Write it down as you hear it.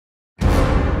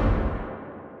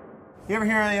You ever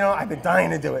hear, I've been dying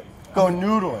to do it. Go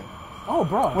noodling. Oh,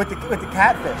 bro. With the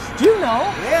catfish. Do you know?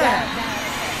 Yeah.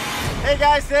 Hey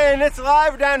guys, today in It's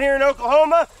Alive, we're down here in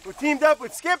Oklahoma. We're teamed up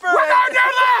with Skipper. We're gonna do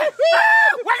that!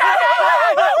 We're gonna do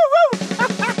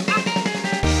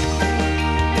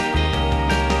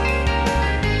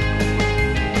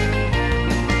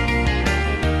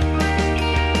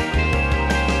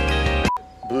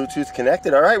that! Bluetooth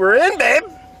connected. All right, we're in, babe.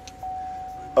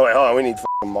 Oh wait, hold on. We need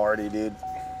Marty, dude.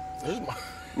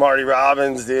 Marty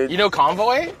Robbins, dude. You know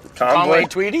Convoy? Convoy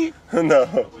Tweety? No.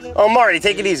 Oh, Marty,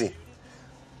 take it easy.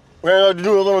 We're gonna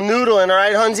do a little noodling, all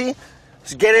right, Hunzy?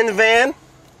 Just get in the van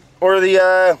or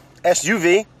the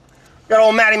SUV. Got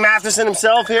old Matty Matheson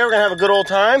himself here. We're gonna have a good old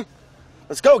time.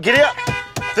 Let's go. Get it up.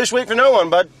 Fish wait for no one,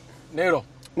 bud. Noodle.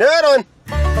 Noodling.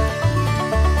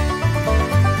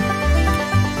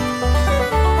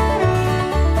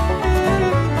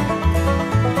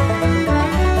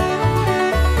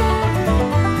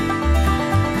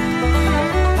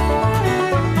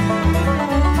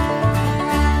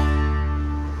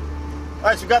 All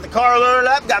right, so we got the car loaded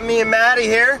up, got me and Matty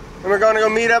here, and we're going to go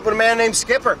meet up with a man named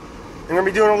Skipper. And we're going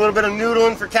to be doing a little bit of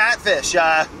noodling for Catfish.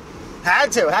 Had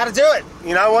to do it.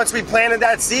 Once we planted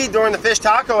that seed during the fish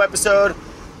taco episode,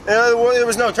 there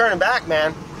was no turning back,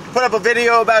 man. Put up a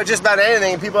video about just about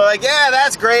anything, and people are like, yeah,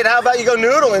 that's great, how about you go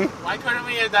noodling? Why couldn't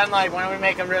we have done, why don't we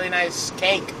make a really nice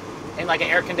cake in, an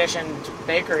air-conditioned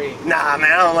bakery? Nah,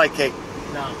 man, I don't like cake.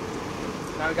 No.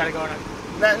 Now we got to go in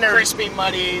a crispy,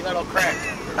 muddy little creek.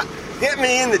 Get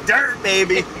me in the dirt,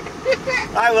 baby.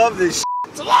 I love this shit.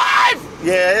 It's alive!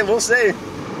 Yeah, we'll see.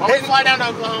 Why don't we fly down to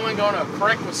Oklahoma and go on a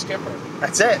creek with Skipper?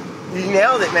 That's it. You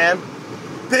nailed it, man.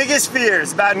 Biggest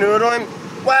fears about noodling?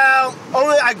 Well,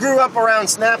 I grew up around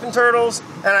snapping turtles,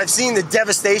 and I've seen the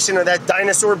devastation of that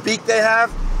dinosaur beak they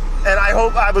have, and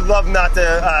I would love not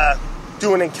to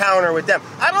do an encounter with them.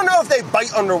 I don't know if they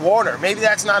bite underwater. Maybe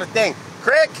that's not a thing.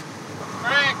 Crick?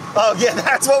 Crick. Oh, yeah,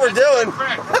 that's what we're doing.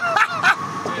 Crick.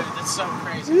 That's so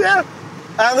crazy. Yeah.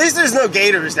 At least there's no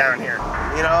gators down here.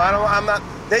 I'm not.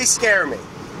 They scare me.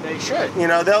 They should.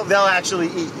 They'll actually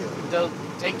eat you. They'll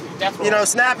take you. Definitely.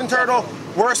 Snapping turtle.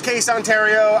 Worst case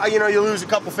Ontario. You lose a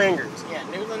couple fingers. Yeah,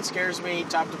 noodling scares me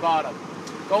top to bottom.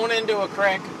 Going into a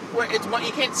creek where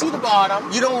you can't see the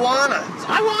bottom. You don't wanna.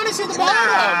 I want to see the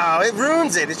bottom. No, it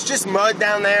ruins it. It's just mud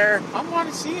down there. I want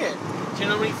to see it. Do you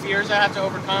know how many fears I have to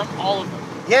overcome? All of them.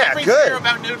 Yeah, Every good. fear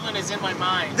about noodling is in my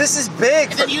mind. This is big.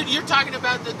 And then you're talking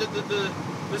about the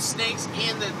snakes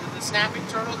and the snapping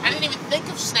turtles. I didn't even think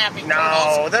of snapping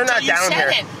turtles. No, they're not down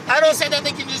here. You said that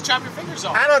they can just chop your fingers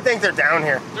off. I don't think they're down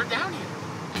here. They're down here.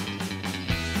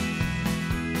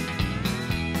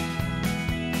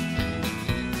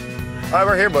 All right,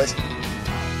 we're here, boys.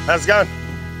 How's it going?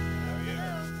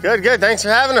 Good. Thanks for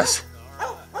having us.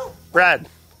 Brad.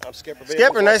 I'm Skipper Bivins.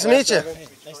 Skipper, nice to meet you. Hey,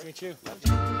 nice to meet you.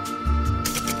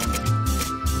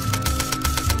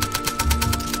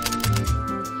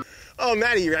 Oh,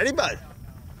 Matty, you ready, bud?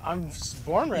 I'm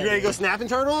born ready. You ready to go snapping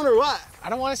turtling or what?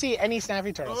 I don't want to see any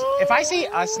snapping turtles. If I see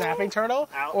a snapping turtle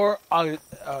or a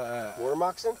water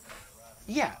moccasin?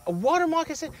 Yeah, a water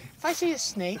moccasin. If I see a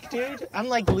snake, dude, I'm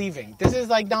leaving. This is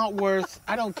not worth.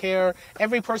 I don't care.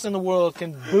 Every person in the world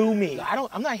can boo me.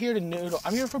 I'm not here to noodle.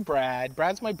 I'm here for Brad.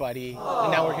 Brad's my buddy,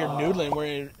 and now we're here noodling. We're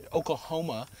in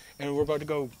Oklahoma, and we're about to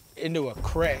go into a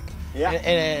creek. Yeah.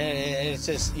 And it's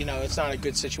just, it's not a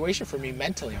good situation for me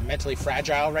mentally. I'm mentally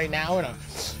fragile right now, and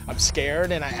I'm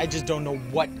scared, and I just don't know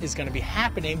what is going to be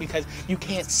happening because you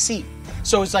can't see.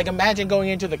 So it's imagine going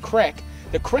into the creek.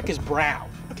 The creek is brown.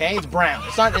 Okay, it's brown.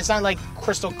 It's not like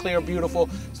crystal clear, beautiful.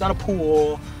 It's not a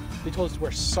pool. They told us to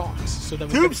wear socks. So then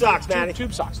tube socks, Matty.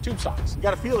 Tube socks. You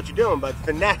gotta feel what you're doing, bud.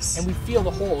 Finesse. And we feel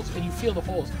the holes, and you feel the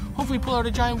holes. Hopefully pull out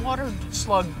a giant water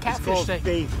slug catfish. It's called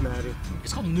faith, Matty.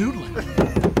 It's called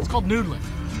noodling. It's called noodling.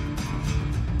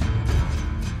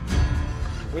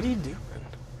 What are you doing?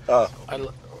 Oh.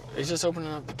 He's just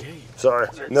opening up the gate. Sorry.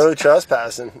 No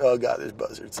trespassing. Oh, God, there's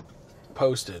buzzards.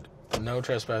 Posted. No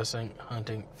trespassing,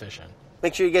 hunting, fishing.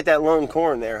 Make sure you get that lone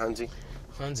corn there, Hunzy.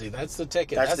 Hunzy, that's the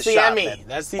ticket. That's the shot, Emmy. man.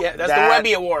 That's the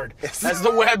Webby Award. That's the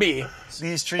Webby.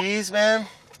 These trees, man.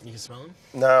 You can smell them?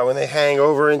 No, when they hang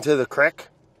over into the creek.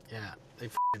 Yeah, they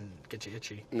f***ing get you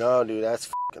itchy. No, dude, that's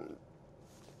f***ing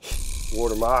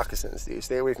water moccasins, dude.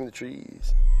 Stay away from the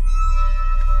trees.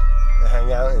 They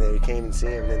hang out and they came and see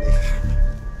them, and then they...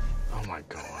 Oh my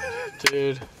God.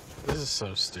 Dude, this is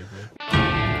so stupid.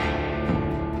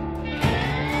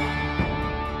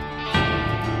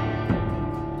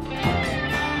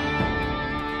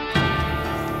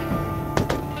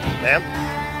 Ma'am?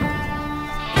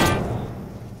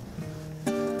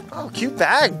 Oh, cute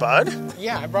bag, bud.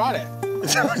 Yeah, I brought it.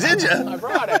 Did you? I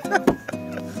brought it.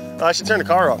 Oh, I should turn the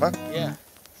car off, huh? Yeah.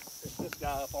 It's this guy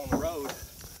up on the road.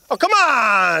 Oh, come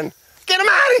on! Get him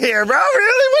out of here, bro!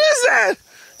 Really? What is that?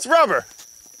 It's rubber.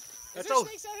 Is there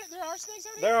snakes out here? There are snakes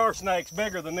out here? There are snakes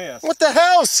bigger than this. What the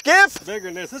hell, Skip? Bigger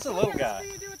than this. This is a little guy.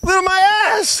 Little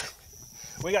my ass!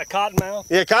 We got cottonmouth,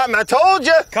 Yeah, Cotton, I told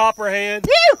you! copperhead,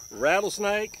 Woo!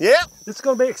 rattlesnake. Yep. This is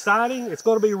going to be exciting. It's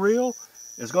going to be real.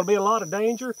 There's going to be a lot of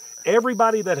danger.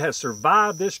 Everybody that has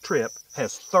survived this trip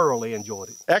has thoroughly enjoyed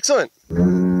it. Excellent.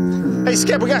 Hey,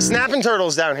 Skip, we got snapping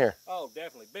turtles down here. Oh,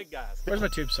 definitely. Big guys. Where's my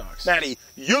tube socks? Matty,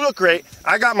 you look great.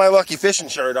 I got my lucky fishing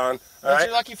shirt on. All What's right?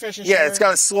 your lucky fishing Yeah, shirt? it's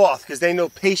got a sloth because they know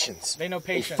patience. They know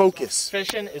patience. And focus.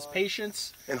 Fishing is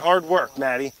patience. And hard work,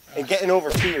 Matty. And getting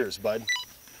over fears, bud.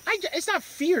 It's not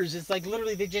fears. It's like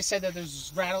literally they just said that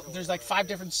there's like 5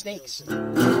 different snakes.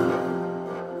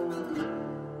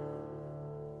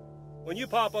 When you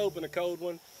pop open a cold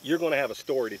one, you're going to have a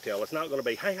story to tell. It's not going to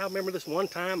be, hey, I remember this one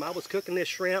time I was cooking this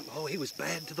shrimp. Oh, he was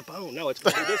bad to the bone. No, it's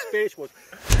going to be this fish was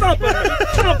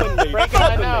thumping me, Breaking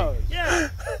my nose. Yeah.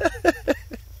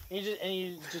 And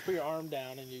you just put your arm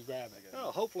down and you grab it.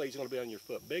 Oh, hopefully he's going to be on your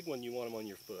foot. Big one, you want him on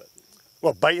your foot.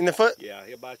 What, biting the foot? Yeah,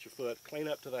 he'll bite your foot, clean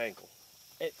up to the ankle.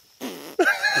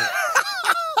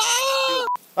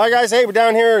 All right, guys. Hey, we're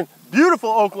down here in beautiful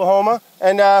Oklahoma,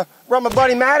 and brought my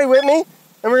buddy Matty with me,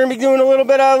 and we're gonna be doing a little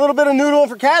bit of noodling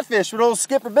for catfish with old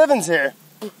Skipper Bivins here.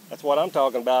 That's what I'm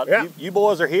talking about. Yeah. You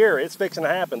boys are here. It's fixing to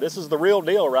happen. This is the real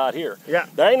deal right here. Yeah.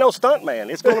 There ain't no stunt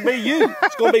man. It's going to be you.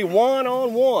 It's going to be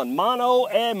one-on-one, mano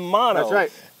and mono. That's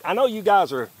right. I know you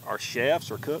guys are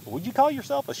chefs or cooks. Would you call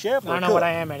yourself a chef or I a don't know cook? what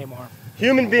I am anymore.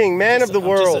 Human being, man of the I'm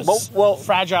world. just a Well,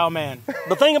 fragile man.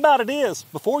 the thing about it is,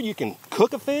 before you can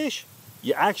cook a fish,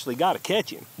 you actually got to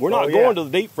catch him. We're not Oh, yeah. going to the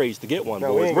deep freeze to get one,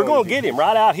 No, we boys. ain't We're going going to to get him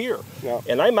right out here. No.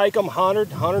 And they make them 100,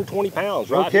 120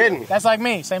 pounds No right kidding. here. That's like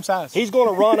me, same size. He's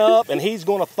going to run up and he's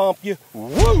going to thump you.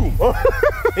 Woo! He's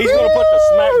going to put the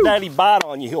smack daddy bite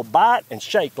on you. He'll bite and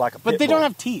shake like a pit But they bull. don't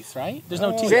have teeth, right? There's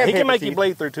no teeth. Yeah. He can make you teeth.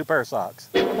 bleed through 2 pair of socks.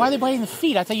 Why are they biting the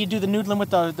feet? I thought you do the noodling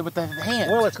with the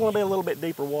hand. Well, it's going to be a little bit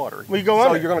deeper water. We go so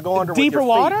under. you're going to go under Deeper with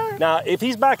your feet. water? Now, if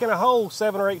he's back in a hole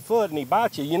 7 or 8 foot and he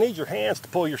bites you, you need your hands to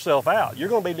pull yourself out. You're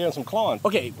going to be doing some clawing.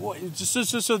 Okay,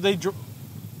 so they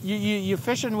you're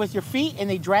fishing with your feet and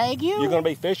they drag you? You're going to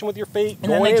be fishing with your feet,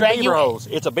 And then going they into drag beaver you in. holes.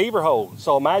 It's a beaver hole.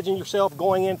 So imagine yourself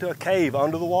going into a cave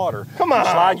under the water. Come on.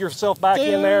 You slide yourself back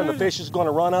in there and the Dude. fish is going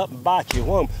to run up and bite you.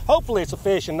 Boom. Hopefully it's a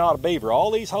fish and not a beaver. All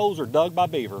these holes are dug by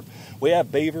beaver. We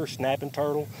have beaver, snapping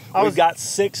turtle. We've got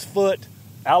 6 foot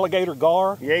alligator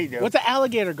gar. Yeah, you do. What's an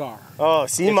alligator gar? Oh,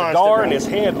 sea It's monster. a gar bro. and his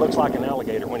head looks like an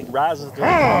alligator. When he rises to the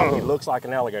top, he looks like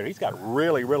an alligator. He's got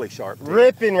really, really sharp teeth.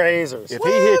 Ripping razors. If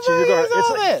he hits you, you're gonna.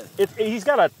 Where's all He's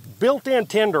got a built-in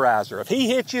tenderizer. If he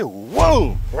hits you,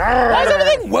 whoom! Why is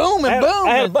everything boom and boom?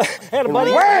 I had a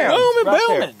buddy. Wham! Boom and right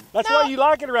there. booming. That's No. why you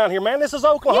like it around here, man. This is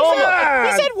Oklahoma.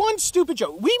 Yeah. He said one stupid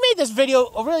joke. We made this video,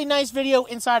 a really nice video,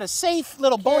 inside a safe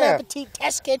little Bon Yeah. Appetit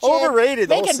Test Kitchen. Overrated,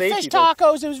 the whole Making safety fish thing.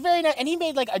 tacos. It was very nice. And he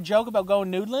made like a joke about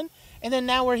going noodling. And then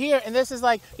now we're here, and this is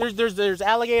like there's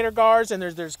alligator gars and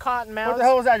there's What cottonmouths. the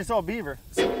hell was that? I just saw a beaver.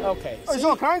 Okay. Oh, there's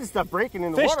all kinds of stuff breaking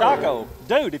in the Fish water. taco.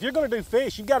 Dude, if you're going to do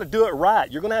fish, you got to do it right.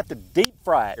 You're going to have to deep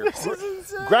fry it.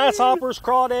 Grasshoppers,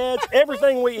 crawdads,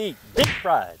 everything we eat, deep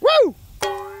fried. Woo!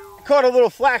 Caught a little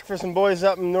flack for some boys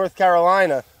up in North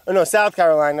Carolina. Oh no, South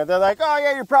Carolina. They're like, oh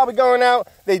yeah, you're probably going out.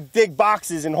 They dig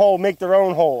boxes and make their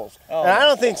own holes. Oh. And I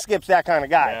don't think Skip's that kind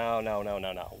of guy.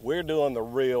 No. We're doing the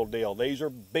real deal. These are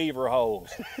beaver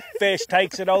holes. Fish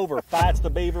takes it over, fights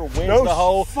the beaver, wins No the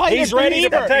hole. fight He's the ready to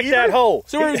beaver. protect that hole.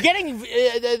 So we're getting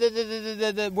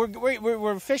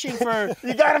we're fishing for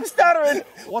You got him stuttering.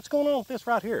 What's going on with this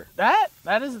right here?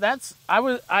 that's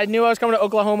I knew I was coming to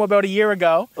Oklahoma about a year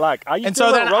ago. Like, are you And still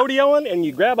so then rodeoing and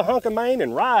you grab a hunk of mane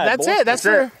and ride? That's boy? it. That's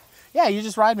That's for yeah. You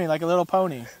just ride me like a little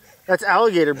pony. That's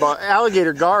alligator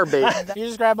gar bait. You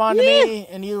just grab onto me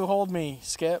and you hold me,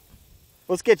 Skip.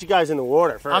 Let's get you guys in the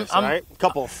water 1st, I'm- all right?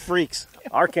 Couple of freaks.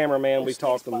 Our cameraman, we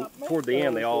talked them toward the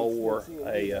end. They all wore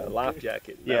a life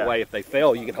jacket. That Yeah. way, if they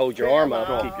fell, you can hold your arm up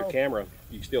and keep your camera.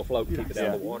 You can still float and keep it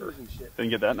out of the water. Didn't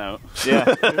get that note.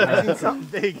 Yeah.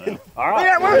 Something big. All right.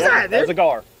 Yeah, what was that, dude? That was a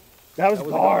gar. That was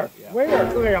gar. Where?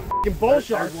 Like a fucking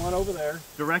bullshit. There's one over there,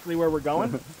 directly where we're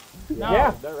going.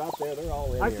 Yeah. They're right there. They're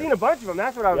all in I've here. seen a bunch of them.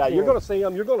 That's what I was Yeah, seeing. you're going to see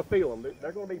them. You're going to feel them.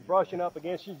 They're going to be brushing up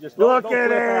against you. Just Look don't at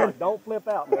flip it. out. Don't flip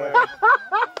out, man.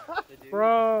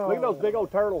 Bro. Look at those big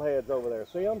old turtle heads over there.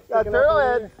 See them? Got sticking up turtle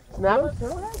over head. there? Snapper?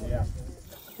 Yeah.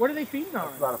 What are they feeding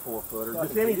on? About a 4-footer.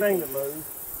 Just anything that moves.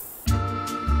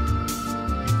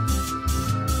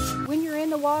 When you're in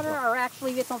in the water, or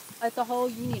actually it's at the hole,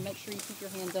 you need to make sure you keep your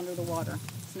hands under the water.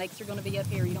 Snakes are going to be up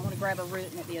here. You don't want to grab a root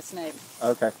and it be a snake.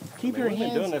 Okay. Keep your We've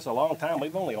hands. been doing this a long time.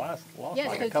 We've only lost Yes,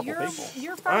 like a because couple people.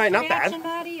 your first All right, not bad. reaction,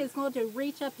 Matty, is going to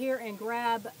reach up here and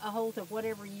grab a hold of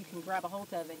whatever you can grab a hold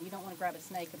of it. You don't want to grab a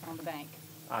snake up on the bank.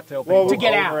 I tell people To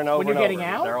get over out. and over When you're and getting over,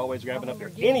 out? they're always grabbing When up you're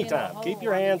there. getting in the Anytime. hole, Keep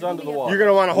your I mean, hands you're under the gonna be up water. You're going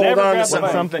to want to hold Never on to grab the When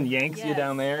something. something yanks you Yes.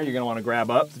 down there, you're gonna want to grab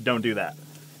up. So don't do that.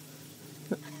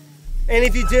 And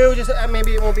if you do, just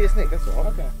maybe it won't be a snake. That's all.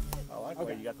 Okay. I like the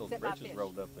way you got those Sit by britches fish.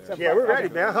 rolled up there. Yeah, we're ready,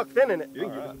 man. Huck fin in it. All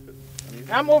right.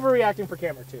 I'm overreacting for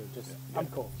camera too. Just I'm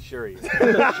cool. Sure he is. Sure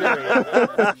he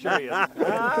is. Sure he is.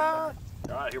 All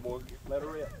right, here, boy. Let her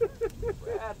rip.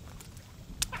 Brad.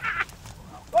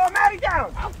 Oh, Matty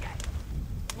down!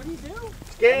 What do you do?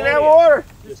 Get in Come that on in. water.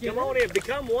 Just come on in.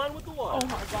 Become one with the water. Oh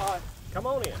my god. Come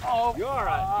on in. Oh. You're all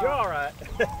right. You're all right.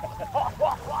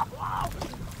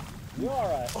 You're all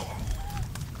right.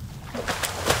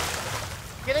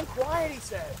 Get in quiet, he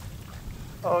said.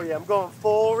 Oh, yeah, I'm going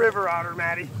full river otter,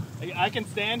 Matty. I can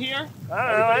stand here.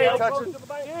 I don't know. I ain't Everybody else touching. goes to the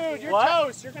bank. Dude, you're What?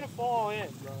 toast. You're gonna fall in,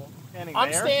 bro. Standing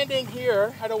I'm there. standing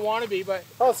here. I don't want to be, but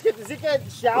Oh, Skip, does it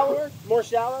get shallower? More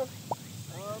shallow?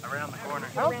 Around the corner.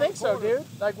 I don't think so, dude.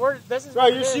 Like this is. Bro,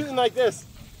 what it you're is. shooting like this.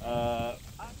 Hey,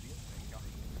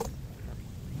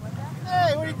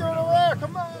 what are you doing over there?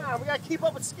 Come on, we gotta keep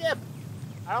up with Skip.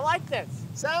 I don't like this.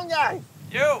 Sound guy.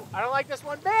 I don't like this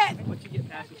one bit. Once you get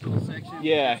past this little section,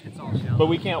 Yeah, it's all shallow. but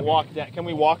we can't walk down. Can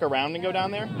we walk around and go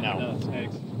down there? No.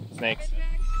 Snakes. Snakes.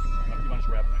 You want to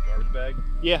wrap in a garbage bag?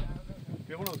 Yeah.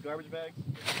 You have one of those garbage bags?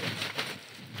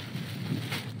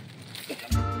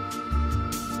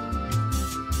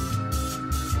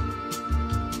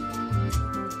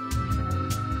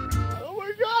 Oh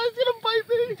my God, it's gonna bite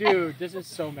me. Dude, this is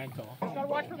so mental. Gotta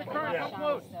watch for the current. How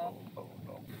close?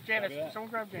 Janice,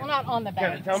 someone grab Janice. Well, not on the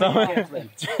bank. Tell me.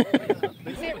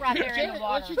 Sit right there in the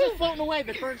water. She's just floating away.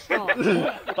 The current's strong.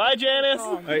 Bye, Janice.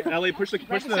 All right, Ellie, push this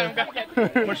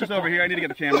over here. I need to get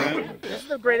the camera out. This is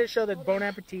the greatest show that Bon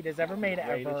Appetit has ever made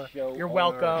ever. You're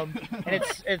welcome. And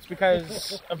it's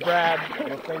because of Brad.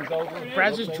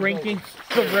 Brad's just drinking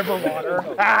the river water.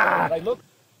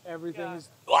 Everything's.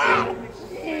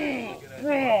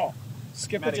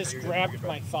 Skipper just grabbed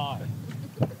my thigh.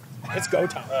 It's go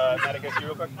time. Matty, go see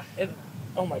real quick.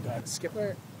 Oh my god,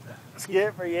 Skipper.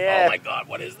 Skipper, yeah. Oh my god,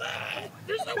 what is that?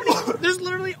 There's so many. There's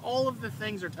literally all of the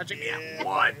things are touching me at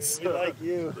once. We like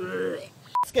you.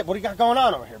 Skip, what do you got going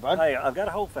on over here, bud? Hey, I've got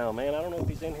a hole found, man. I don't know if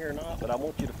he's in here or not, but I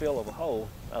want you to fill the hole.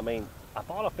 I mean, I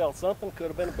thought I felt something. Could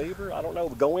have been a beaver. I don't know.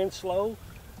 Go in slow.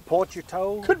 Point your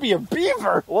toe. Could be a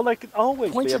beaver. Well, they could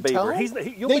always Point be a your beaver. toe?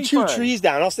 You'll They be chew fine. trees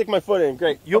down. I'll stick my foot in.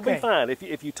 Great. You'll Okay. be fine.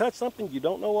 If you touch something you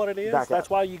don't know what it is, Back that's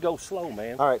up. why you go slow,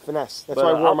 man. All right, finesse. That's But,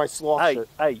 why I wore I'll- my sloth hey, shirt.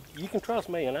 Hey, you can trust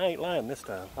me, and I ain't lying this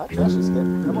time. I trust you, Skip.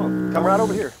 Come on. Come right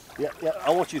over here. Yeah, yeah.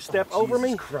 I want you to step over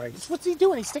me. Christ. What's he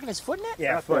doing? He's sticking his foot in it?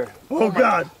 Yeah, Right foot. there. Oh,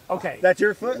 God. Okay. That's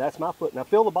your foot? That's my foot. Now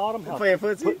feel the bottom. You playing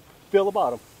footsie? Feel the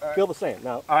bottom. Feel the sand.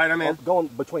 Now, All right, I'm in. going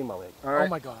between my legs. All right. Oh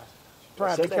my god.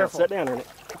 Brad, Sit be down. careful. Sit down in it.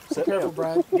 Sit Careful,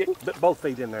 down. Brad. Get both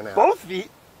feet in there now. Both feet?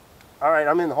 All right,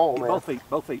 I'm in the hole, Get man. both feet.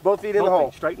 Both feet. Both feet in the Both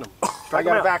hole. feet. Straighten them. I Straighten gotta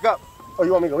them out. back up. Oh,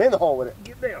 you want me to go in the hole with it?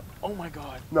 Get down. Oh my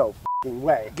god. No f***ing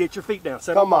way. Get your feet down.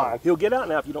 Set Come on bottom. on. He'll get out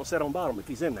now if you don't sit on bottom if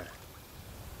he's in there.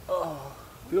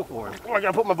 Feel for him. Oh, I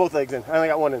gotta put my both legs in. I only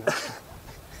got one in.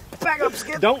 Back up,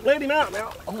 Skip. Don't let him out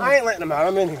now. I ain't letting him out.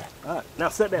 I'm in here. All right. Now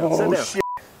sit down. Oh, sit down. shit.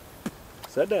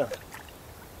 Sit down.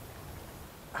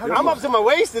 I'm up to my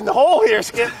waist in the hole here,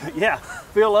 Skip. Yeah.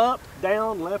 Feel up,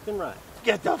 down, left, and right.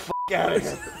 Get the f*** out of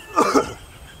here.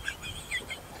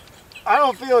 I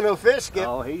don't feel no fish, Skip.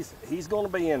 Oh, he's going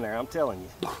to be in there. I'm telling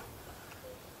you.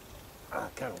 I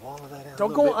kind of wallow that out.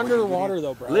 Don't a go little bit under the when you get water in.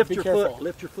 though, Brad. Lift Be your careful. foot.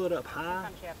 Lift your foot up high.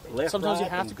 Left, Sometimes you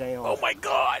right, have and to. down. Oh my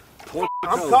god. Point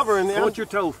your I'm toe. covering them. Point your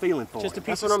toe, feeling for Just a it.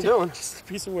 piece That's of what I'm stick. doing. Just a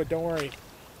piece of wood. Don't worry.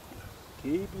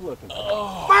 Keep looking.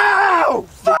 Wow!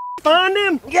 Find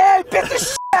him. Yeah, bit the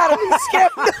shit out of me,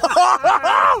 Skip.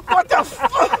 What the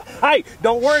fuck? Hey,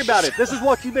 don't worry about it. This is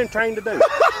what you've been trained to do.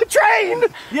 Trained.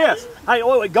 Yes. Hey,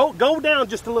 wait, go down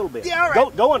just a little bit. Yeah, all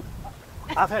right. Go on.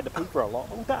 I've had to pee for a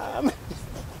long time.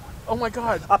 Oh my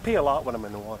god. I pee a lot when I'm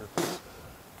in the water.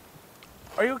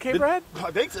 Are you okay, Brad?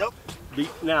 I think so.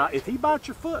 Now, if he bites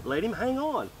your foot, let him hang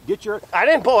on. Get your. I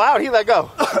didn't pull out. He let go.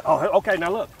 Oh, okay.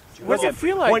 Now look. What's Look it at-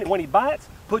 feel like? when he bites?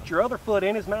 Put your other foot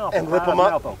in his mouth And pry lip his him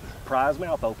up? mouth open. Pry his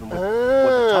mouth open with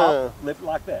the top lip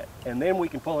like that, and then we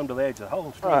can pull him to the edge of the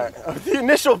hole. All right. The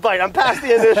initial bite. I'm past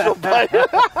the initial bite.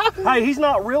 Hey, he's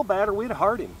not real bad, or we'd have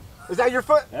hurt him. Is that your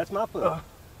foot? That's my foot.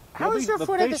 How is your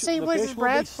foot at the same place as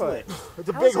Brad's foot? It's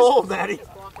a big hole, Matty.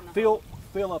 Feel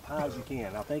up high as you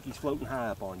can. I think he's floating high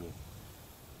up on you.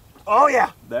 Oh,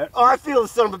 yeah. There. Oh, I feel the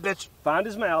son of a bitch. Find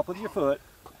his mouth with your foot.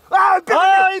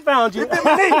 Oh, He found you. he bit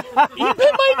my knee. You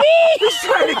bit my knee! He's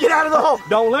trying to get out of the hole.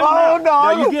 Don't let him Oh, out. no.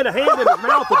 Now, you get a hand in his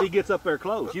mouth if he gets up there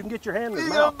close. You can get your hand in his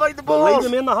He's mouth. gonna bite the But leave balls.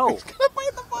 him in the hole.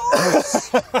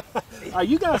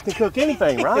 You guys can cook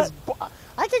anything, right?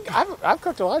 I've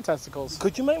cooked a lot of testicles.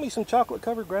 Could you make me some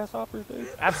chocolate-covered grasshoppers, dude?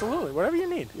 Absolutely, whatever you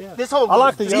need. Yeah. This whole I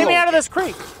like the Just get me yellow. out of this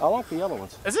creek. I like the yellow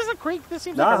ones. Is this a creek? This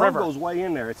seems Nah, like a home river. goes way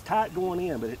in there. It's tight going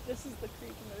in, but This is the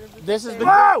creek and the river. This is the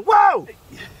Whoa, whoa!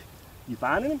 you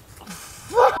finding him?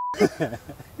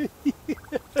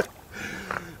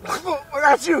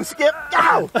 That's you, Skip.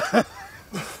 Ow!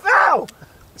 Ow!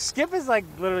 Skip is like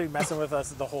literally messing with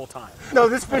us the whole time. No,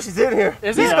 this fish is in here.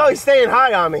 Is He's it? probably staying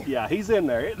high on me. Yeah, he's in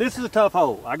there. This is a tough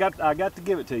hole. I got to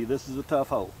give it to you. This is a tough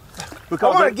hole. I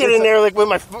Because want to get in there like with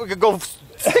my go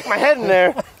stick my head in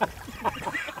there.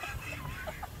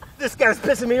 This guy's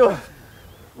pissing me off.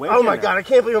 Oh my god, I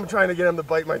can't believe I'm trying to get him to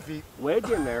bite my feet. Wedge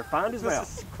in there. Find his mouth.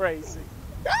 This is crazy.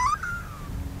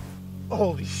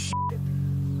 Holy shit.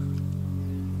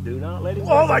 Do not let him.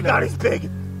 Oh my god, he's big.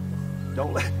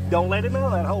 Don't let him out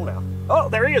of that hole now. Oh,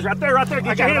 there he is, right there, right there.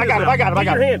 Get your hand in his mouth. I got him.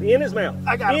 Get your hand in his mouth.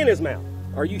 I got him. In his mouth.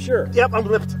 Are you sure? Yep, I'm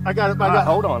lipped. I got it. I got it.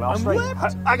 Hold on. I'll straighten.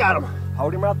 I got him.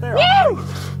 Hold him right there. Woo!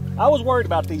 I was worried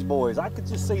about these boys. I could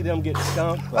just see them getting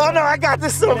skunked. Oh no, I got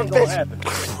this son It of a ain't gonna bitch.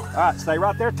 happen. All right, stay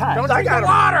right there tight. I got him.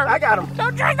 I got him.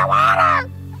 Don't drink the water!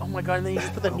 Oh my god, and then you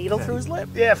just put the needle through his lip?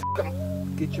 Yeah, f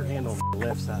him. Get your hand on the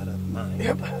left side of mine.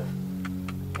 Yep.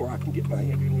 Or I can get my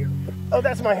hand in here. Oh,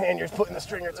 that's my hand. You're putting the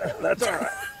stringer through. That's all right.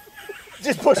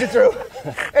 Just push it through.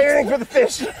 Anything for the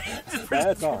fish.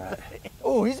 That's all right.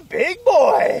 Oh, he's a big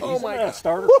boy. Oh my god,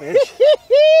 starter fish.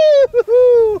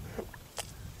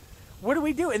 What do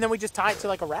we do? And then we just tie it to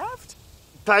like a raft?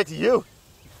 Tied to you.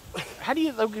 How do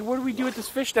you, like, what do we do with this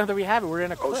fish now that we have it? We're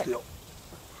in a creek.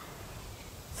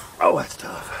 Oh, that's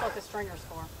tough. That's what the stringer's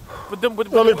for. But then, Want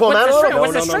me to pull him out a little? string,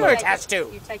 what's No, the no, stringer no. attached to?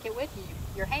 You take it with you.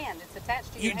 Your hand. It's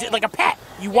attached to You your did hand. like a pet.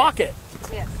 You walk it.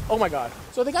 Yes. Oh my god.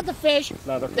 So they got the fish,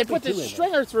 No, they put the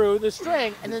stringer through the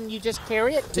string, and then you just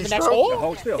carry it to the next stroke? hole?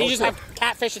 Hold still, You hold just still. have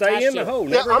catfish attached Stay in to the it. hole.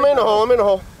 Yeah, Never I'm in the hole. I'm in the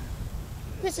hole.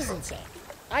 This is insane.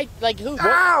 Who?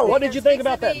 Ow! What did you think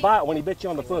about that bite when he bit you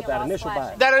on the foot, that initial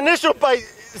bite? That initial bite,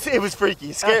 it was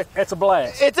freaky. Scared. It's a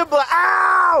blast. It's a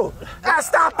Ow! Ah,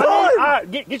 stop pulling! All right,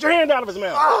 get your hand out of his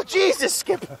mouth. Oh, Jesus,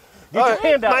 Skip. Get your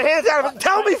hand out. My hand's out of it.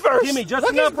 Tell me first. Give me just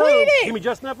Look, enough he's room. bleeding. Give me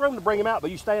just enough room to bring him out,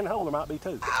 but you stay in the hole. There might be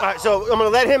two. All right, so I'm going to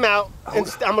let him out, and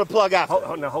I'm going to plug out.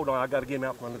 Now hold on. I got to get him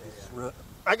out from under this rut.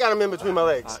 I got him in between my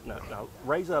legs. No.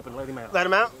 Raise up and let him out. Let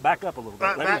him out? Back up a little bit.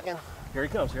 Back- Let him back out. Here he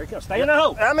comes. Here he comes. Stay in the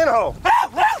hole. I'm in a hole.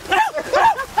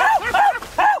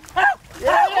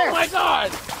 Oh my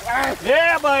god!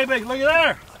 Yeah, baby. Look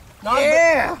at there.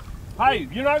 Yeah. Hey,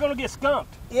 you're not going to get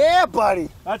skunked. Yeah, buddy.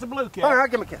 That's a blue cat. All right,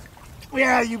 give me a kiss.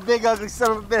 Yeah, you big ugly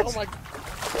son of a bitch. Oh my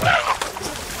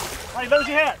Hey, there's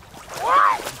your hat.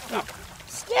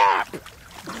 Skip!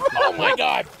 Oh my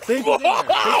god! See if he's in there.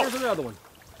 See if there's another one.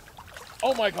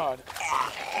 Oh my god.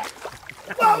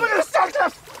 Oh, I'm going to suck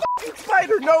that fucking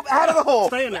spider. Nope, out of the hole.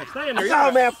 Stay in there. Stay in there. You're No, all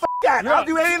right. man, that. You're I'll all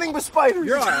do anything with spiders.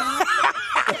 You're all right.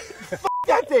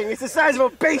 That thing. It's the size of a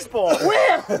baseball.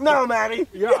 Where? No, Matty.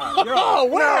 You're all right. You're all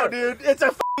right. No, dude. It's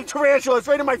a fucking tarantula. It's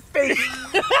right in my face.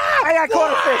 I got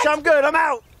caught a fish. I'm good. I'm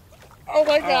out. Oh my All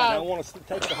right, I god. don't want to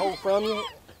take the hole from you.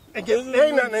 And there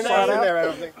ain't nothing in there, I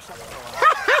don't think.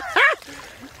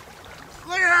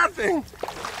 Look at that thing.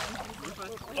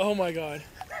 Oh my god.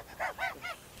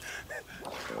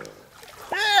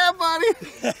 Yeah, buddy.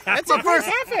 That's my first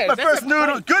catfish. My That's first a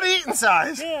noodle. bite. Good eating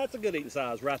size. Yeah, that's a good eating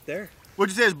size right there.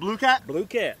 What'd you say? It's blue cat? Blue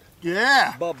cat.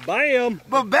 Yeah. But bam.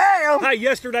 But bam. Hey,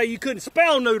 yesterday you couldn't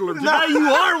spell noodler. Today you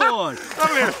are one.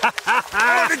 Come here.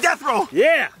 Oh, the death roll.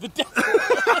 Yeah.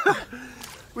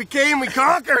 We came, we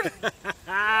conquered.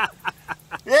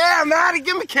 Yeah, Matty,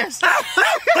 give me a kiss.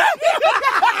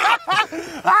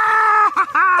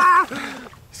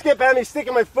 Skip had me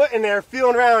sticking my foot in there,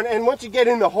 feeling around, and once you get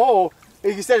in the hole,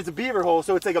 like you said, it's a beaver hole,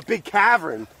 so it's like a big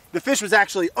cavern. The fish was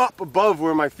actually up above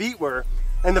where my feet were,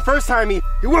 and the first time he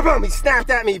snapped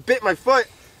at me, bit my foot,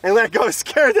 and let go,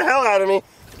 scared the hell out of me.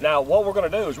 Now, what we're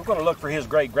going to do is we're going to look for his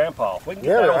great grandpa. If we can get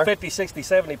Yeah, that we old are. 50, 60,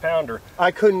 70 pounder,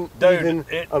 I couldn't Dude, even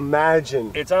it-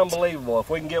 imagine. it's unbelievable. If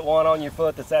we can get one on your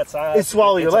foot that's that size, It'd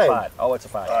swallow your it's leg. a fight. Oh, it's a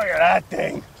fight. Look at that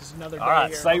thing. Just another day All right,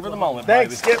 here. savor the moment,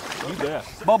 Thanks, baby. Skip. You bet.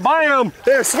 But bam!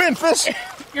 There, swim, fish.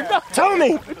 You're not. Tell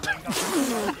me.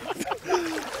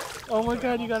 Oh my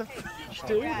god, you got a fish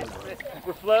too.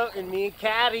 We're floating, me and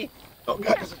Caddy. Oh,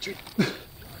 God, there's a tree.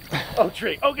 Oh,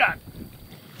 tree. Oh, God.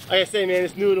 Like I say, man,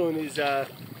 this noodling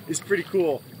is pretty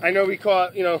cool. I know we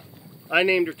caught, I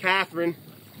named her Catherine.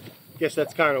 Guess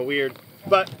that's kind of weird.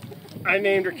 But I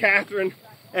named her Catherine,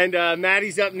 and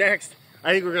Maddie's up next.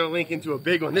 I think we're gonna link into a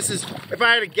big one. This is, if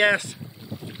I had to guess,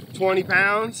 20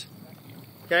 pounds,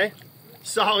 okay?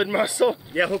 Solid muscle.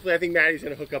 Yeah, hopefully I think Maddie's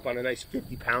gonna hook up on a nice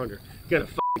 50-pounder. Gonna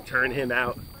f***ing turn him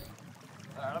out.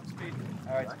 All right, I'm speed.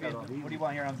 All right, speed. What do you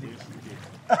want here on speed?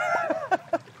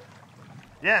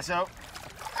 Yeah, so,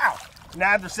 ow,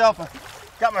 nabbed herself.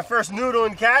 Got my first noodle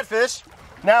and catfish.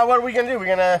 Now what are we gonna do? We're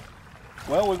gonna...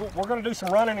 Well, we're going to do some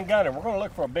running and gunning. We're going to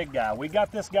look for a big guy. We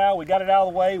got this guy. We got it out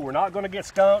of the way. We're not going to get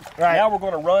skunked. Right. Now we're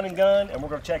going to run and gun, and we're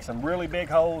going to check some really big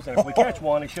holes. And if we catch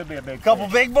one, it should be a big Couple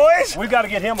fish. big boys? We've got to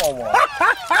get him on one.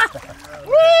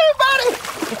 Woo, buddy!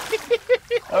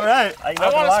 All right. I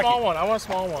want a small one. I want a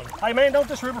small one. Hey, man, don't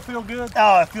this river feel good?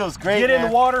 Oh, it feels great, Get in man.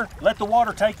 the water. Let the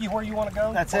water take you where you want to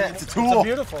go. That's it. It's a tool. It's a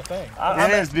beautiful thing.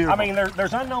 It is beautiful. I mean,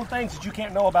 there's unknown things that you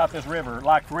can't know about this river.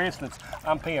 Like, for instance,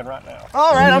 I'm peeing right now.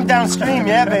 All right, I'm downstream.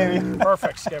 Yeah, baby.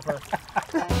 Perfect, Skipper.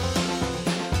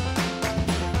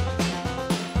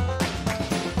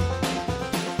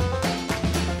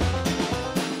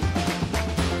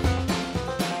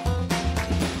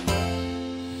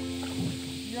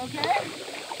 You okay?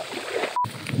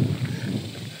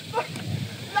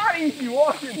 Not easy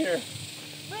walking here.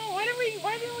 No, why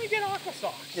didn't we get aqua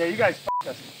socks? Yeah, you guys f***ed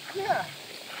us. Yeah.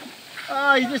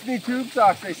 Oh, you just need tube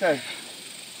socks, they said.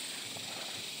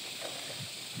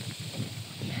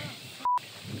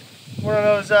 One of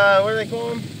those, what do they call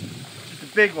them? The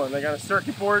big one. They got a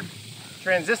circuit board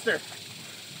transistor.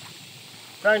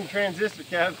 Find your transistor,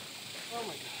 Kev. Oh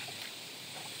my god.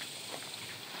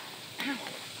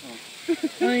 I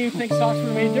don't even think socks would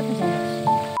have made a difference on this.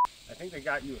 I think they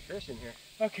got you a fish in here.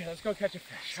 Okay, let's go catch a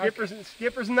fish.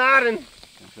 Skipper's nodding.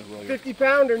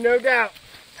 50-pounder, no doubt.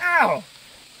 Ow!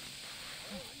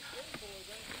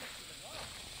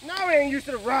 No, we ain't used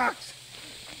to the rocks.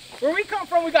 Where we come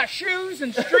from, we got shoes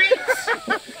and streets. You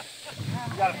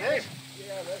got a fish?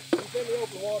 Yeah, it's in the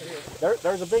open water here.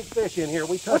 There's a big fish in here.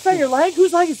 We touched What's that, your leg?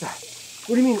 Whose leg is that?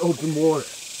 What do you mean open water?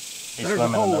 He's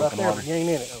swimming in the open water. He ain't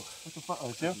in it. What the fuck? Oh,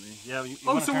 it's you? Yeah, you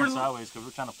Oh, want so to turn we're- sideways because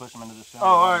we're trying to push him into the Oh, shallow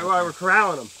all water. right, we're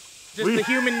corralling them. Just the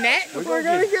human net? We're gonna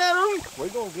get him. We're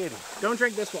going to get him. Don't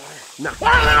drink this water. No.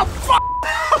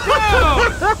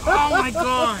 Oh my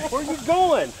god. Where you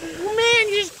going? Man,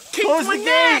 you just kinked Close my the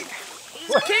neck. gate. You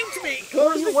just kinked me.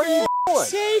 Where you going?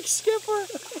 Sake, Skipper. I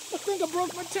think I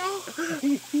broke my toe.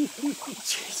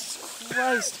 Jesus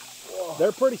Christ.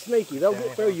 They're pretty sneaky. They'll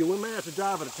get through you. We might have to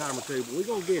drive at a time or two, but we're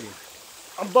going to get him.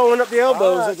 I'm bowing up the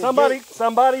elbows. All right, like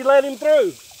somebody let him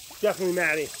through. Definitely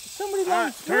Matty. Somebody All let him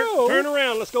right, through. turn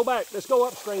around. Let's go back. Let's go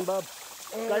upstream, bub.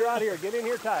 Stay right here. Get in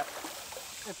here tight.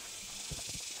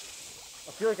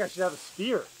 I feel like I should have a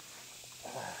spear.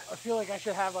 I feel like I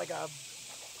should have like a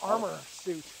armor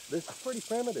suit. This is pretty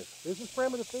primitive. This is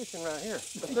primitive fishing right here.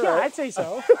 Yeah, I'd say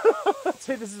so. I'd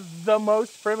say this is the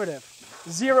most primitive.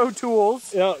 Zero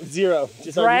tools. No, zero.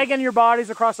 Dragging your bodies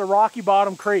across a rocky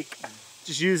bottom creek.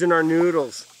 Just using our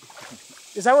noodles.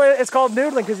 Is that what it's called,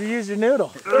 noodling? Because you used your noodle.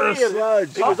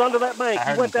 Sludge. He was under that bank. I He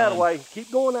heard went him that coming. way. Keep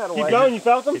going that way. Keep going, you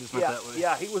felt them? He just went that way.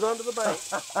 Yeah, he was under the bank.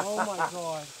 Oh my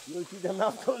god. You want to keep that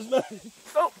mouth closed now? Did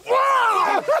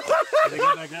he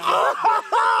get back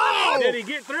that way? Did he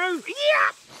get through?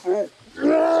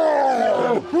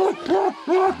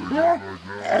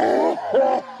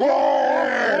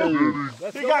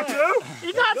 You got through?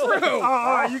 You got through.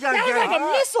 Oh, you gotta That get was like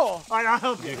a missile. All right, I'll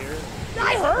help you.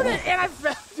 I heard it and I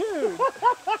felt, dude.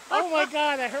 Oh my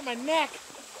god, I hurt my neck.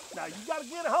 Now you got to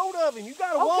get a hold of him. You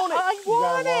got to want it. I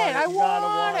want it. I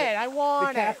want it. I The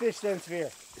want it. catfish sense here.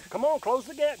 Come on, close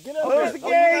the gate. Get up Close there. the Oh,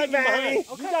 gate, you got him Matty.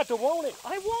 behind. You got to want it.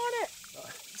 I want it.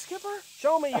 Skipper.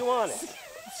 Show me you want it.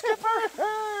 Skipper.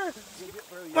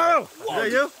 Whoa! Is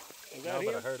that you? No,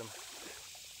 but I heard him.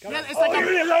 Yeah, it's like Here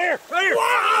it is, right here. Right here.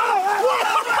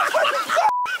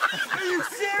 Are you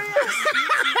serious?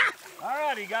 All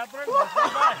right, he got through. Let's go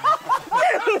back.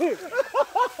 Hey,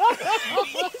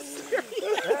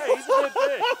 he's a good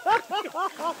fish.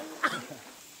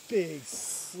 Big,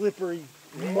 slippery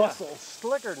muscle.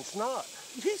 Slicker than snot.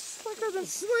 he's slicker than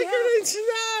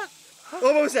snot.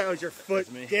 Almost that was your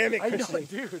foot. me. Damn it, I know, Christian.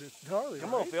 dude. It's gnarly.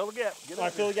 Come on, fill the gap. Get All right,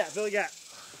 up fill the gap, fill the gap.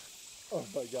 Oh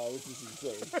my God, this is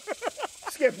insane.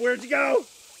 Skip, where'd you go?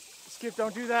 Skip,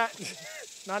 don't do that.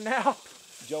 Not now.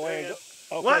 Joanne,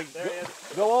 go, okay, What?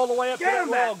 go all the way up to Get that him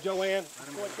back. log, Joanne.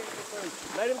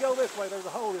 Let him go this way. There's a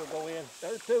hole he'll go in.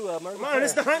 There's two of them. Come on,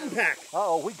 it's the hunting pack.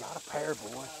 Uh-oh, we got a pair,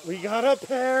 boy. We got a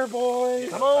pair, boys.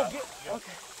 Come on, get.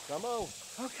 Okay. Come on.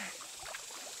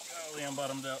 Golly, I'm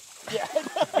bottomed out.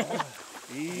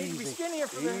 You need to be Easy. skinnier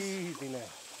for this. Easy now.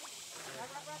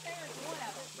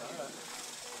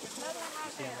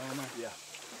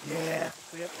 Yeah.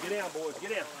 Get down, boys. Get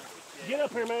down. Get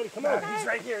up here, Matty. Come on. He's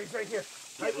right here. He's right here.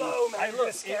 Get low, man. Hey,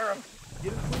 look. Scare him.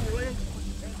 Get him between your legs.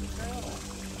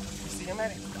 You see him,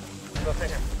 Matty? Look right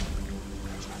here.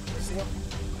 You see him?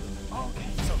 Okay.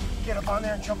 So get up on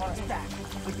there and jump on his back,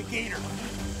 like the gator.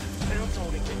 Pounce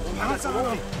on him. Pounce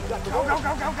on him. Go, go, go,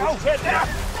 go, go. Head down.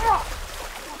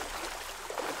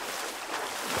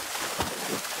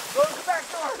 Close the back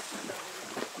door.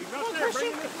 He's right there.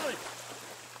 Bring him this way.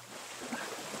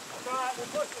 All right, we'll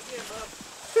push it again, bub.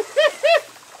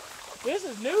 This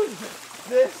is noodling.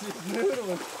 This is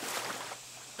noodling.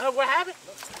 What happened?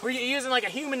 Were you using like a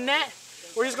human net?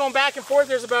 We're just going back and forth.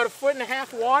 There's about 1.5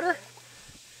 feet of water.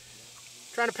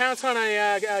 Trying to pounce on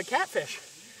a catfish.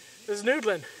 This is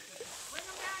noodling. Bring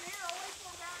him down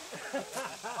here.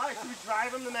 All right, should we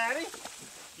drive him to Matty?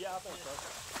 Yeah, I think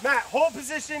so. Matt, hold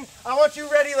position. I want you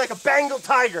ready like a Bengal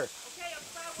tiger. Okay, I'm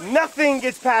far away. Nothing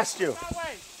gets past you. Far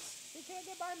away. He can't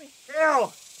get by me.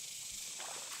 Ew.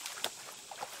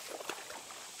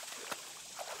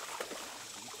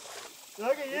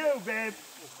 Look at you, babe. Ready,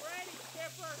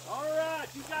 Skipper. All right,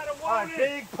 you got to Bud, walk it.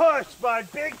 big push, bud.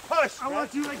 Big push. I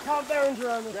want you like Tom Berenger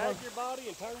on this one. Drag your body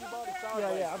and turn your body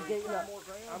sideways. Yeah, I'm getting up. More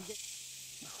ground.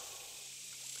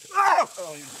 Oh!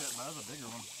 Oh, you said that was a bigger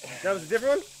one. That was a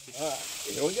different one? All right,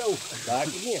 here we go. Back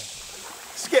again.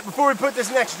 Skip, before we put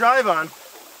this next drive on,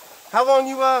 how long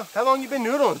you been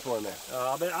noodling for, man?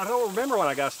 I don't remember when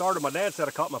I got started. My dad said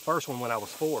I caught my first one when I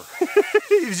was 4.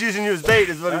 He was using you as bait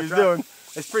is what he was doing.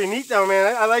 It's pretty neat though,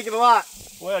 man. I like it a lot.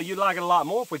 Well, you'd like it a lot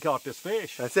more if we caught this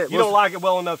fish. That's it. You don't like it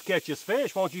well enough to catch this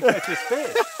fish. Won't you catch this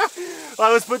fish?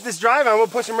 Well, let's put this drive on. We'll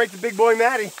push him right to big boy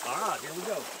Matty. All right, here we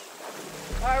go.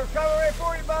 All right, we're coming right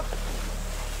for you, bub.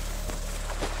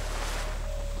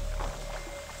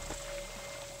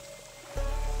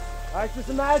 All right, just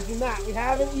imagine that. We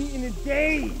haven't eaten in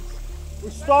days.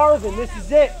 We're starving. This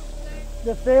is it.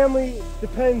 The family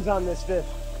depends on this fish.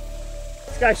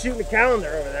 This guy's shooting a calendar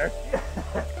over there.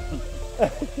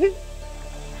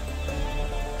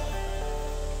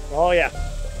 Oh, yeah.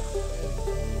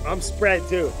 I'm spread,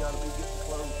 too.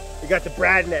 We got the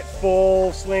Brad net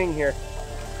full swing here.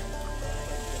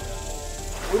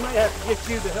 We may have to get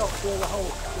you to help fill the hole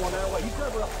going that way. You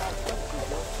cover up all the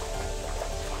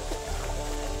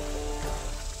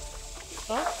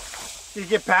Huh? Did you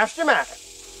get past him, Matt?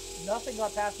 Nothing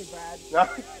got past me, Brad. No.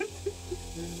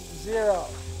 Zero.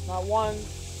 Not one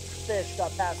fish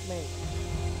got past me.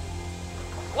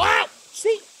 Wow!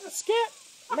 See, Skip,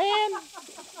 man,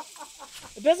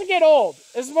 it doesn't get old.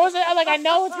 It's supposed to, like, I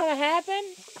know it's gonna happen,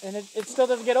 and it still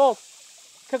doesn't get old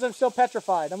because I'm still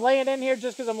petrified. I'm laying in here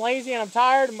just because I'm lazy and I'm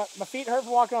tired. And my feet hurt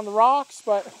from walking on the rocks,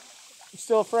 but I'm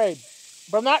still afraid.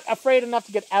 But I'm not afraid enough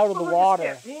to get out of the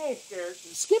water. Skip. He ain't scared.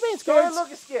 Skip ain't scared.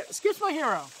 Look at Skip. Skip's my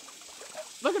hero.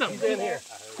 Look at him. He's in here.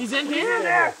 He's in here? He's in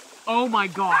there. Oh my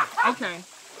God. Okay.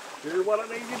 Here's what I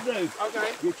need you to do.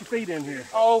 Okay. Get your feet in here.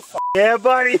 Oh, Yeah,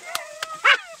 buddy.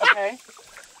 okay.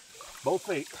 Both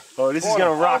feet. Oh, this is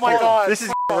gonna rock. my God. This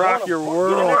is gonna rock your Get in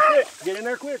world. there quick. Get in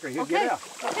there quicker. He'll Okay. get out.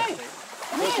 Okay.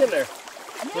 Push in there.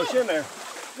 Push in there.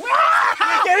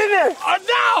 Get in there. Oh,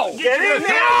 no! Get in there.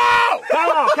 No! Come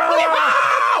on, come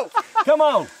on. Come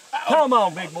on. Come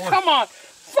on, big boy. Come on.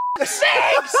 F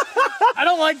sakes! I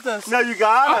don't like this. No, you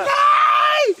got it.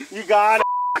 Okay. You got it.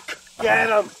 Get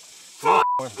him. Feel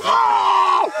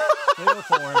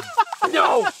for him.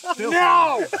 No.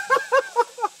 No.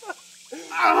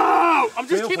 Oh, I'm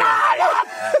just Feel keeping. for him.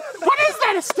 What is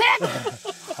that? A stick?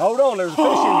 Hold on, there's a fish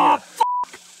in here.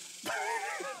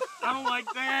 I don't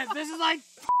like that. This is like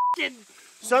f***ing.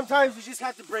 Sometimes you just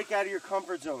have to break out of your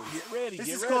comfort zone. Get ready, This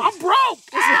get is ready. called- I'm broke.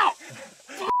 Ow.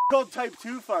 Called type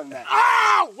 2 fun, man.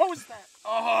 Ow. What was that?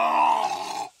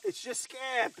 Oh. It's just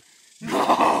Skip.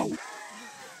 No.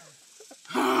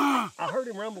 I heard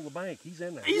him rumble the bank. He's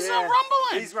in there. He's Yeah.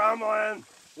 rumbling. He's rumbling.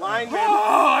 Lineman.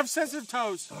 Oh, I have sensitive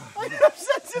toes. I have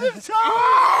sensitive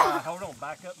toes. Hold on,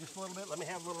 back up just a little bit. Let me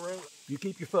have a little room. You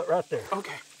keep your foot right there.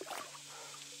 Okay.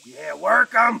 Yeah,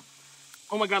 work him.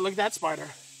 Oh my God, look at that spider.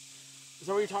 Is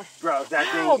that what you're talking? Bro, that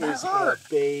Ow, thing that is hurt. a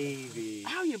baby.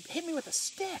 Ow, you hit me with a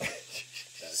stick.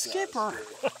 Skipper.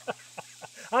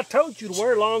 I told you to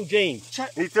wear long jeans.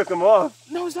 He took him off.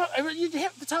 No, it's not. You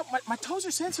hit the top. My toes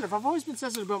are sensitive. I've always been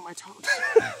sensitive about my toes.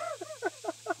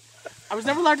 I was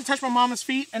never allowed to touch my mama's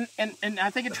feet, and I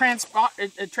think it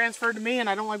transferred to me, and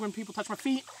I don't like when people touch my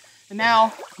feet. And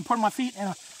now I'm putting my feet in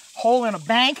a hole in a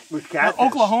bank, With in catfish.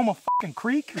 Oklahoma fucking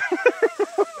creek,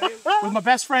 with my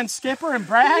best friend Skipper and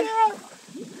Brad.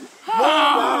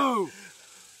 Oh!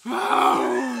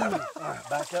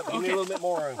 Back up. Give me a little bit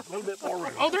more room. A little bit more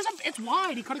room. Oh, it's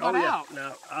wide. He could have got out.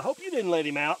 Now, I hope you didn't let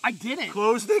him out. I didn't.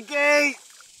 Close the gate.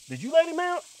 Did you let him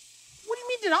out? What do you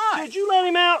mean, did I? Did you let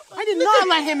him out? I did not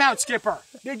let him out, Skipper.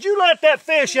 Did you let that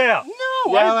fish out?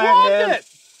 No, Yeah, I I blocked did. it.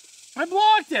 I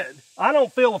blocked it. I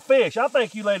don't feel a fish. I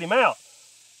think you let him out.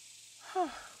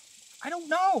 I don't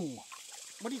know.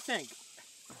 What do you think?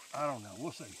 I don't know.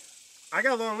 We'll see. I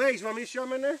got long legs. You want me to show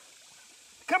him in there?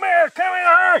 Come here,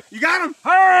 hurry! You got him?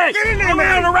 Hurry! Get in there, over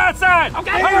man. on the right side!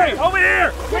 Okay. Hurry! Over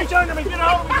here! Reach under me, get a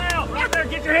hold of his mouth! Right there,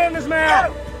 get your hand in his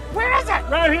mouth! Where is it?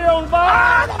 Right here on the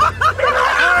bottom!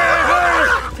 Hurry!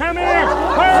 Come here!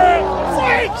 Hurry!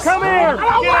 Sakes! Come here! I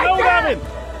don't Get a like hold that. of him!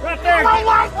 Right there! I don't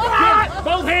like that. Get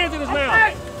both hands in his mouth!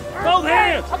 Okay. Both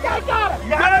hands! Okay, I got it. You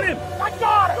got him! I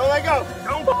got it. Don't let go.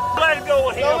 Don't let him go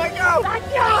with him! Don't let go. I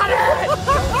got it.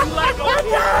 You let go with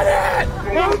him!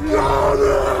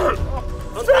 Got it.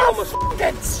 I'm almost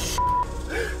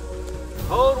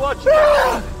hold what you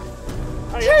got!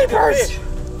 Hey, Jeepers!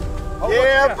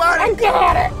 Yeah, I buddy.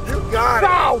 got it. You got it.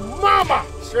 Oh, mama.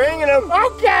 Stringing him.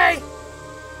 Okay.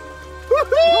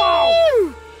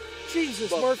 Whoa.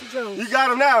 Jesus, Murphy Jones. You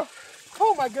got him now.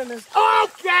 Oh, my goodness.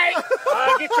 Okay.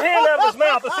 get your hand out of his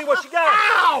mouth and see what you got.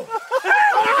 Ow.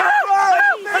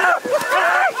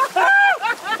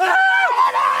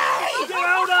 Get a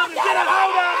hold of him! Get a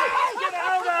hold of him! Get a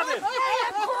hold of him!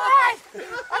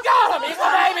 I got him. He's my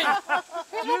baby.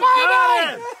 He's my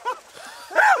baby.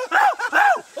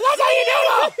 That's how you do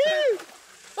it.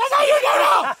 That's how you do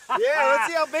it. Yeah, let's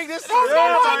see how big this is.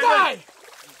 That's my guy.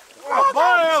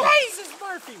 Boom. Jesus,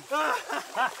 Murphy.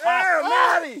 There,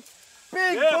 Matty.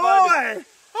 Big Yeah, boy.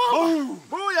 Boom.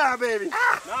 Booyah, baby.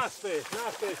 Nice fish,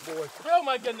 boy. Oh,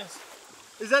 my goodness.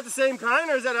 Is that the same kind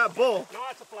or is that a bull? No,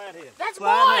 it's a flathead. That's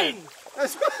Flathead. mine.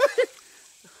 That's right.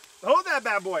 Hold that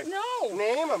bad boy. No.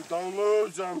 Name him. Don't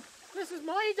lose him. This is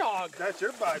my dog. That's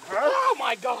your bud, huh? Oh,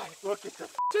 my God. Look at the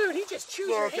Dude, he just chews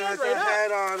your look hand at right the up.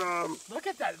 head on him. Look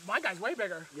at that. My guy's way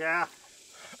bigger. Yeah.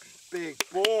 Big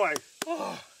boy.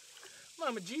 Oh,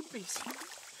 I'm a Jeep piece.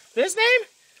 His name?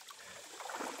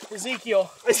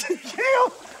 Ezekiel.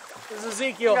 Ezekiel. This is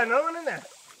Ezekiel. You got another one in there.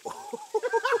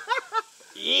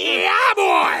 Yeah,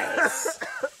 boys!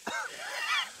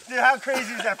 Dude, how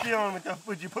crazy is that feeling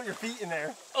with you put your feet in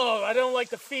there? Oh, I don't like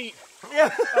the feet.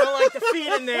 Yeah. I don't like the feet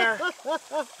in there.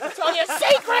 I'll tell you a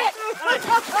secret!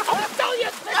 I'll tell you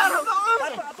a secret!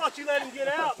 I thought you let him get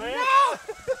out, man. No! I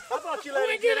thought you I let him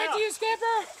wouldn't do get that out. to you,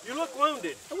 Skipper. You look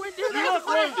wounded. I wouldn't do You that. look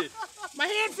wounded. My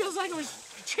hand feels like it was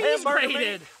cheese Hamburger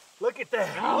grated. meat. Look at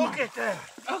that. Oh, Look at that.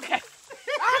 Okay.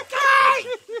 Okay!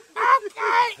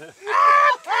 Okay!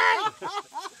 Okay!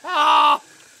 Oh!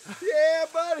 Yeah,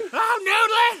 buddy. Oh,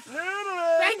 Noodling!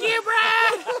 Noodling. Thank you,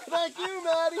 Brad! Thank you,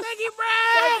 Matty. Thank you,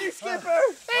 Brad! Thank you, Skipper.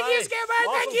 Thank you, Skipper!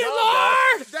 awesome Thank you, job,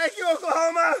 Lord! Thank you,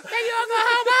 Oklahoma. Thank you,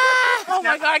 Oklahoma! Oh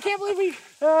my God, I can't believe we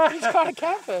just caught a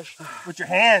catfish. With your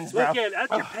hands, bro. Look at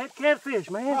that's your pet catfish,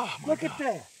 man. Look at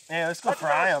that. Yeah, let's go That's a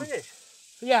fry nice them. fish.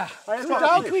 Yeah. That's Can what we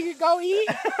I go? did. We could go eat?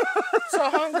 So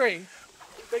hungry.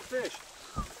 Big fish.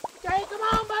 Okay, come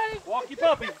on, buddy. Walk your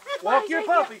puppy. Walk your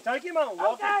puppy. Take him on.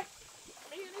 Walk Okay. him.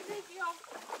 Me and Ezekiel.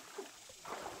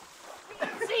 Me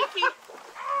and Ezekiel.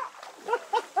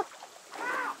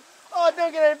 Oh, it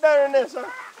don't get any better than this, huh?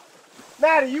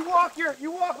 Matty, you walk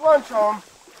lunch home.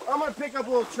 I'm gonna pick up a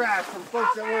little trash from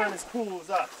folks that weren't as cool as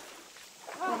us.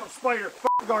 I'm a spider,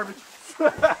 garbage.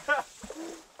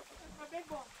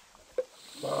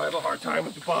 Oh, I have a hard time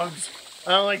with the bugs.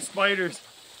 I don't like spiders.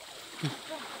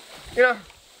 You know,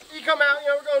 you come out,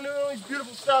 we're going to do all these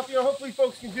beautiful stuff. Hopefully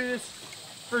folks can do this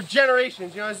for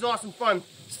generations. This is awesome fun.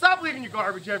 Stop leaving your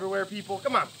garbage everywhere, people.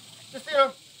 Come on. Just,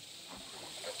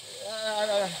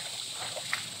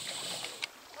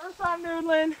 First off,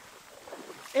 Noodling,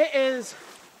 it is,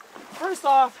 first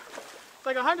off, it's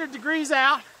like 100 degrees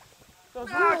out. So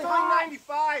it's really it's hot. only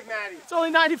 95, Matty. It's only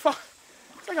 95.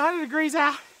 It's like 100 degrees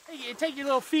out. You take your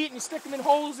little feet and you stick them in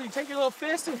holes and you take your little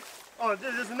fist and... Oh,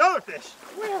 there's another fish.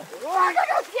 Where? Oh,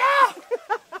 yeah!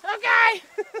 Okay!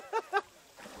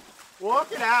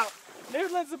 Walk it out.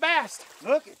 Noodling's the best.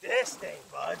 Look at this thing,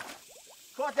 bud.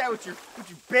 Caught that with your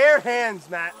bare hands,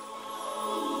 Matt.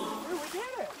 Dude, we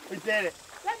did it. We did it.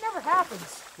 That never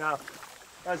happens. No,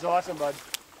 that was awesome, bud.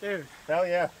 Dude. Hell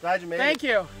yeah. Glad you made it. Thank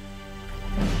you.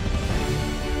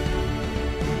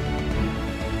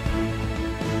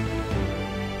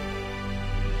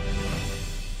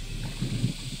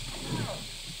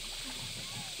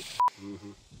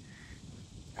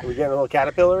 Are we getting a little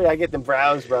caterpillar? I get them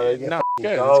brows, brother. Get No,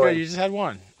 good. going. It's good. You just had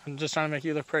one. I'm just trying to make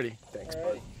you look pretty. Thanks,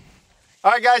 buddy.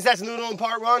 All right, guys, that's Noodling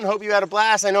Part 1. Hope you had a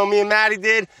blast. I know me and Matty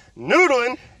did.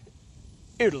 Noodling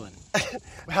Noodling.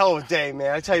 Hell of a day,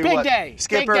 man. I tell you Big what. day.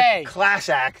 Skipper, Big day. class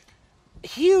act.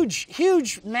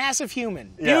 Huge, massive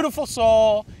human. Yeah. Beautiful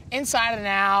soul, inside and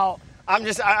out.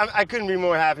 I couldn't be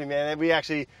more happy, man. We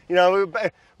actually, you know,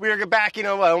 we were back, you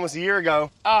know, what, almost a year ago,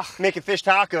 making fish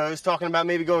tacos, talking about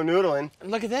maybe going noodling.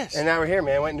 Look at this. And now we're here,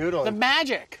 man. Went noodling. The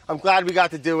magic. I'm glad we got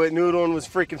to do it. Noodling was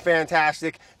freaking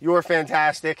fantastic. You're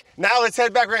fantastic. Now let's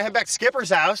head back. We're gonna head back to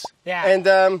Skipper's house. Yeah.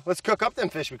 And let's cook up them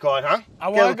fish we caught, huh? I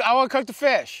want to cook the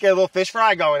fish. Get a little fish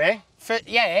fry going, eh?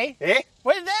 Yeah, eh? Eh?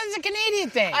 Well, that's a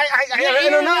Canadian thing. I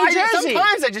don't know.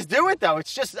 Sometimes I just do it though.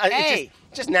 It's just, Hey.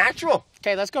 it's just natural.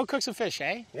 Okay, let's go cook some fish,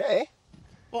 eh? Yeah. Eh?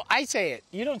 Well, I say it.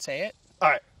 You don't say it. All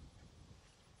right.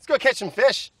 Let's go catch some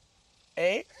fish.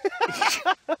 Eh?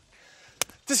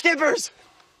 To Skipper's.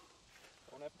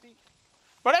 Bon appetit.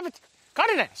 Bon appetit.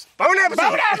 Continents. Bon appetit.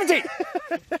 Bon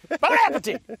appetit. Bon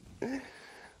appetit.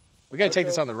 We gotta take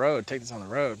this on the road. Take this on the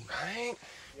road. Right.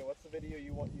 Yeah, what's the video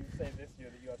you saved this year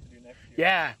that you have to do next year?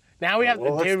 Yeah. Now we have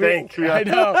Well, to do let's think. I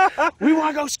know. We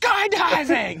want to go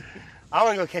skydiving. I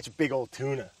want to go catch a big old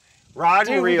tuna. Rod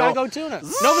Dude, and we reel. gotta go tuna.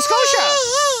 Nova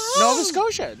Scotia. Nova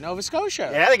Scotia. Nova Scotia.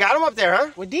 Yeah, they got him up there,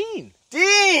 huh? With Dean.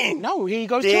 Dean. No, he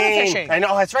goes tuna Dean. fishing. I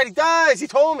know, that's right, he does. He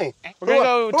told me. We're gonna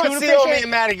go who wants tuna to see old fishing? me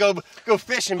and Matty go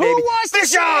fishing, Who baby? wants to Fish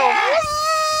see on!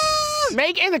 us?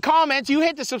 Make in the comments. You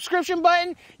hit the subscription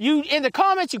button. You in the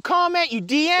comments. You comment. You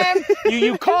DM.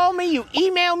 you call me. You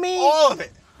email me. All of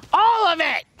it. All of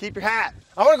it. Keep your hat.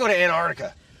 I want to go to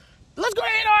Antarctica. Let's go to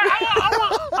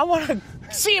Antarctica. I want to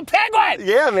see a penguin.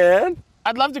 Yeah, man.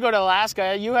 I'd love to go to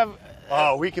Alaska. You have.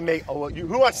 Oh, we can make. Oh,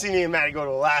 who wants to see me and Matty go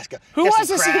to Alaska? Who Get wants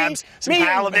some to see crabs, some me and-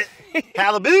 halibut,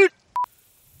 halibut,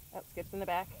 Oh, Skip's in the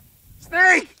back.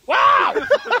 snake. Wow.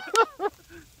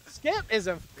 Skip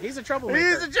he's a troublemaker.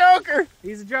 He's a joker.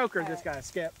 He's a joker, this guy,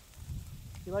 Skip.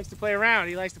 He likes to play around.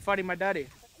 He likes to fuddy my duddy.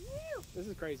 This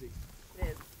is crazy. It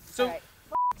is. So, All right.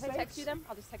 Can I text you them?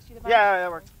 I'll just text you the Yeah,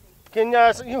 that works. Can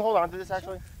so you hold on to this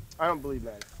actually? I don't believe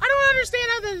that. I don't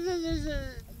understand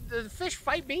how the fish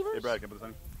fight beavers. Hey, Brad, can I put this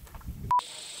on?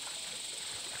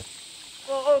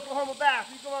 Well, Oklahoma bass,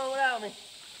 you come on without me.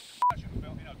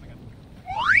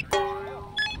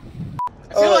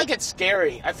 I feel like it's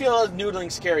scary. I feel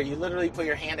noodling scary. You literally put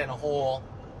your hand in a hole.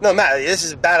 No, Matt, this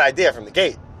is a bad idea from the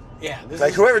gate. Yeah. This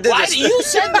Like, is, whoever did why this- You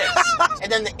said this.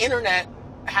 And then the internet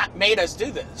made us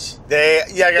do this.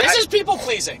 This Is people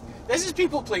pleasing. This is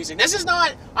people pleasing. This is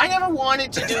not. I never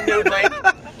wanted to do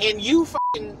noodling, and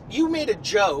you made a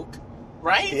joke,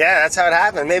 right? Yeah, that's how it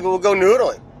happened. Maybe we'll go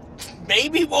noodling.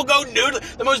 Maybe we'll go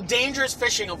noodling. The most dangerous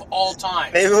fishing of all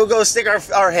time. Maybe we'll go stick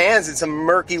our hands in some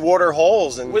murky water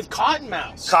holes and With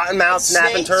cottonmouths. cottonmouth,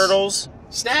 snapping Snakes. turtles.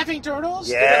 Snapping turtles?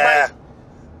 Yeah.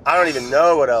 I don't even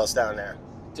know what else down there.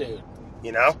 Dude,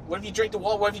 You know? what if you drink the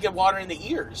water? What if you get water in the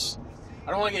ears? I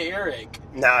don't want to get earache.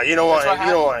 No, you don't want. That's what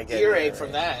You don't want happens. to get earache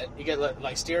from that. You get like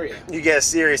listeria. You get a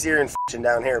serious ear infection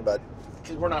down here, bud.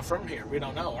 Because we're not from here. We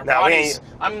don't know. Our No, we bodies. ain't.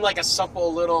 I'm like a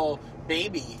supple little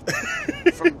baby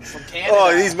from Canada.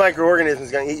 Oh, these microorganisms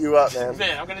gonna eat you up, man.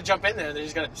 Man, I'm gonna jump in there. And they're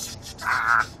just gonna.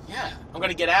 Yeah, I'm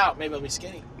gonna get out. Maybe I'll be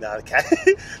skinny. No,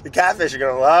 the catfish are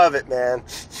gonna love it, man.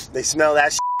 They smell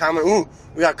that shit coming. Ooh,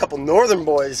 we got a couple northern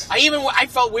boys. I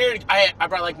felt weird. I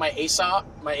brought like my Aesop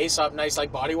nice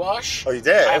like body wash. Oh, you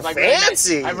did? I have, like,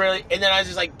 Fancy. and then I was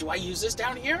just like, do I use this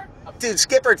down here? Dude,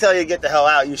 Skipper tell you get the hell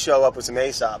out. You show up with some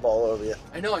Aesop all over you.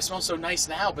 I know I smell so nice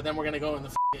now, but then we're gonna go in the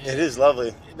It is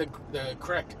lovely. the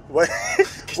crick. What?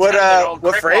 they're all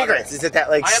What crick fragrance? water. Is it that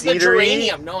like I have cedary? the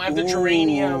geranium. No, I have the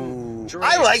geranium. Ooh.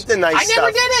 Geranium. I like the nice I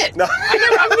never stuff. did it. No.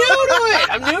 I'm new to it.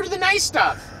 I'm new to the nice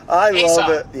stuff. I love Aesop.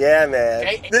 it. Yeah, man.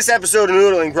 Okay. This episode of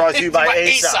Noodling brought to you by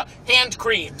Aesop Hand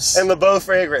creams. and LeBeau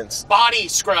Fragrance. Body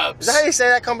scrubs. Is that how you say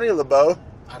that company, LeBeau?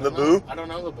 I don't know. I don't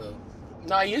know LeBeau.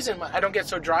 No, I use it. I don't get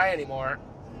so dry anymore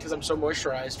because I'm so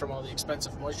moisturized from all the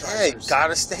expensive moisturizers. Hey,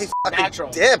 gotta stay fucking Natural.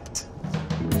 dipped.